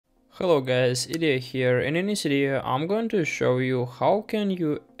Hello guys, Ilya here, and in this video I'm going to show you how can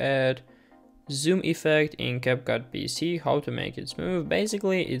you add zoom effect in CapCut PC, how to make it smooth.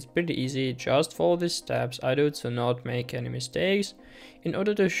 Basically it's pretty easy, just follow the steps I do to not make any mistakes. In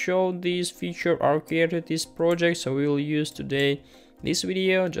order to show this feature I created this project, so we will use today this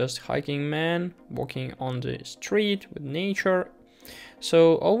video, just hiking man walking on the street with nature.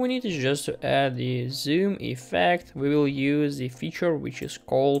 So all we need is just to add the zoom effect. We will use the feature which is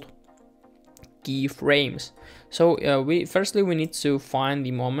called keyframes. So firstly we need to find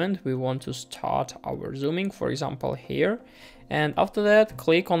the moment we want to start our zooming, for example here, and after that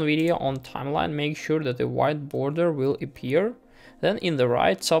click on video on timeline, make sure that the white border will appear. Then in the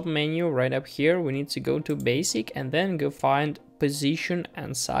right sub menu right up here we need to go to basic and then go find position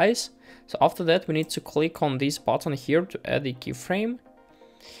and size. So after that we need to click on this button here to add the keyframe.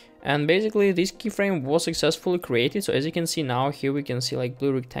 And basically this keyframe was successfully created. So as you can see now, here we can see like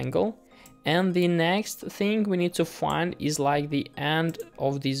blue rectangle. And the next thing we need to find is like the end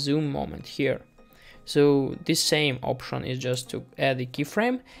of the zoom moment here. So this same option is just to add the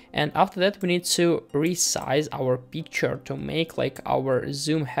keyframe, and after that we need to resize our picture to make like our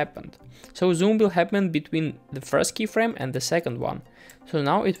zoom happened. So zoom will happen between the first keyframe and the second one. So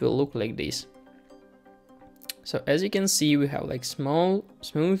now it will look like this. So as you can see we have like small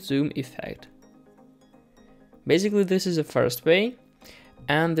smooth zoom effect. Basically this is the first way.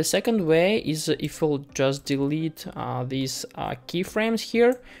 And the second way is if we'll just delete these keyframes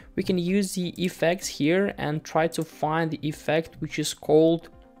here, we can use the effects here and try to find the effect which is called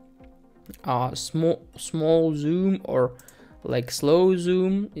small zoom or like slow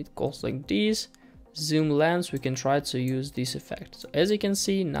zoom. It calls like this zoom lens. We can try to use this effect. So as you can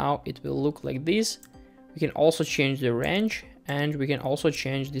see now it will look like this. We can also change the range and we can also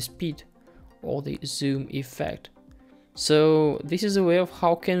change the speed or the zoom effect. So this is a way of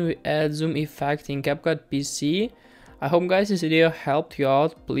how can we add zoom effect in CapCut PC. I hope guys this video helped you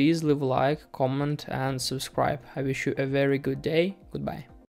out. Please leave a like, comment and subscribe. I wish you a very good day. Goodbye.